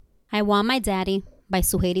I Want My Daddy by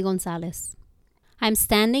Suheiri Gonzalez. I'm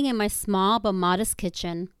standing in my small but modest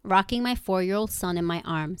kitchen, rocking my 4-year-old son in my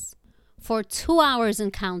arms. For 2 hours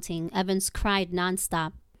and counting, Evans cried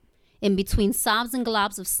nonstop. In between sobs and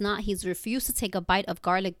globs of snot, he's refused to take a bite of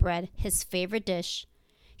garlic bread, his favorite dish.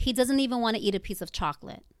 He doesn't even want to eat a piece of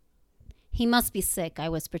chocolate. He must be sick, I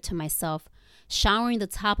whispered to myself, showering the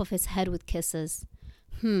top of his head with kisses.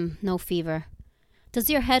 No fever. Does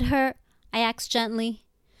your head hurt? I asked gently.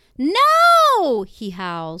 No, he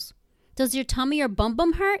howls. Does your tummy or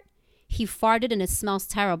bum hurt? He farted and it smells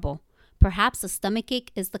terrible. Perhaps a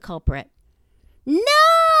stomachache is the culprit.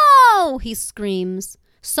 No, he screams.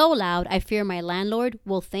 So loud, I fear my landlord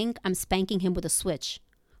will think I'm spanking him with a switch.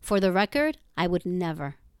 For the record, I would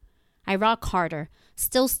never. I rock harder,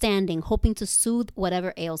 still standing, hoping to soothe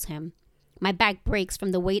whatever ails him. My back breaks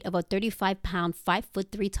from the weight of a 35-pound,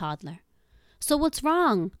 5'3" toddler. So what's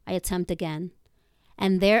wrong? I attempt again.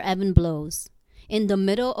 And there Evan blows. In the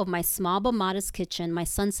middle of my small but modest kitchen, my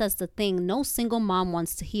son says the thing no single mom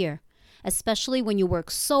wants to hear, especially when you work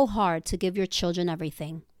so hard to give your children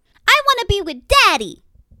everything. I want to be with Daddy!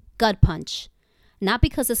 Gut punch. Not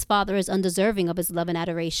because his father is undeserving of his love and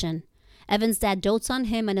adoration. Evan's dad dotes on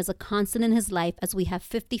him and is a constant in his life as we have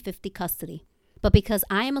 50-50 custody. But because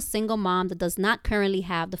I am a single mom that does not currently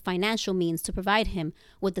have the financial means to provide him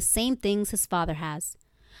with the same things his father has.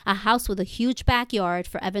 A house with a huge backyard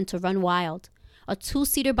for Evan to run wild. A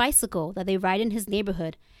 2-seater bicycle that they ride in his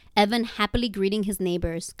neighborhood. Evan happily greeting his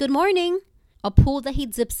neighbors. Good morning. A pool that he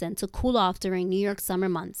dips in to cool off during New York summer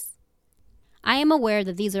months. I am aware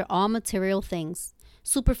that these are all material things,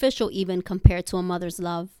 superficial even compared to a mother's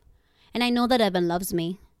love. And I know that Evan loves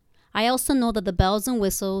me. I also know that the bells and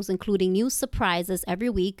whistles, including new surprises every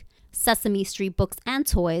week, Sesame Street books and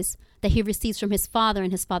toys that he receives from his father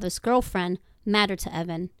and his father's girlfriend, matter to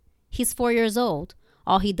Evan. He's 4 years old.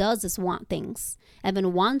 All he does is want things.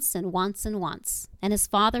 Evan wants and wants and wants. And his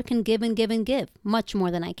father can give and give and give, much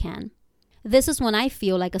more than I can. This is when I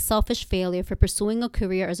feel like a selfish failure for pursuing a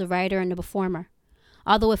career as a writer and a performer.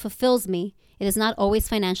 Although it fulfills me, it is not always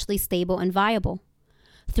financially stable and viable.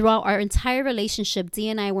 Throughout our entire relationship, Dee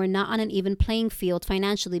and I were not on an even playing field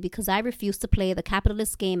financially because I refused to play the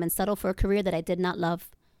capitalist game and settle for a career that I did not love.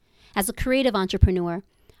 As a creative entrepreneur,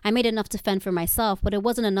 I made enough to fend for myself, but it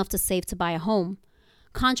wasn't enough to save to buy a home.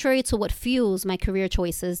 Contrary to what fuels my career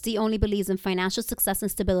choices, Dee only believes in financial success and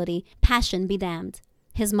stability, passion be damned.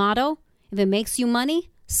 His motto, if it makes you money,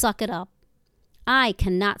 suck it up. I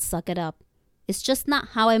cannot suck it up. It's just not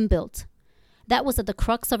how I'm built. That was at the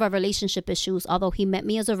crux of our relationship issues, although he met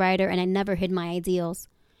me as a writer and I never hid my ideals.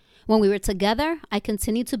 When we were together, I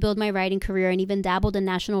continued to build my writing career and even dabbled in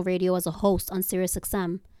national radio as a host on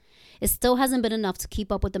SiriusXM. It still hasn't been enough to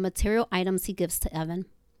keep up with the material items he gives to Evan.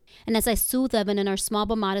 And as I soothe Evan in our small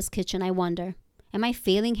but modest kitchen, I wonder, am I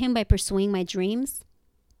failing him by pursuing my dreams?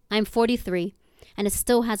 I'm 43, and it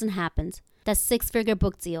still hasn't happened. That 6-figure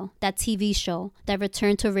book deal, that TV show, that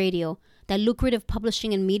return to radio, that lucrative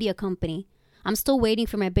publishing and media company. I'm still waiting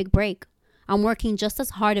for my big break. I'm working just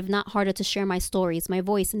as hard, if not harder, to share my stories, my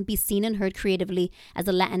voice, and be seen and heard creatively as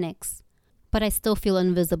a Latinx. But I still feel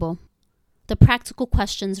invisible. The practical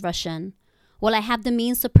questions rush in. Will I have the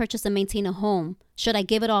means to purchase and maintain a home? Should I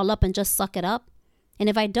give it all up and just suck it up? And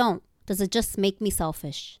if I don't, does it just make me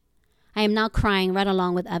selfish? I am now crying right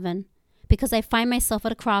along with Evan because I find myself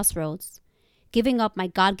at a crossroads. Giving up my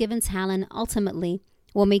God-given talent ultimately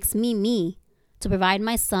what makes me me to provide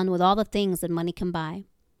my son with all the things that money can buy.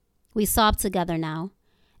 We sob together now,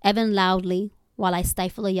 Evan loudly while I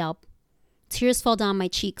stifle a yelp. Tears fall down my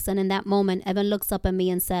cheeks, and in that moment, Evan looks up at me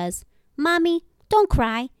and says, Mommy, don't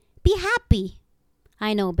cry. Be happy.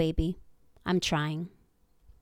 I know, baby. I'm trying.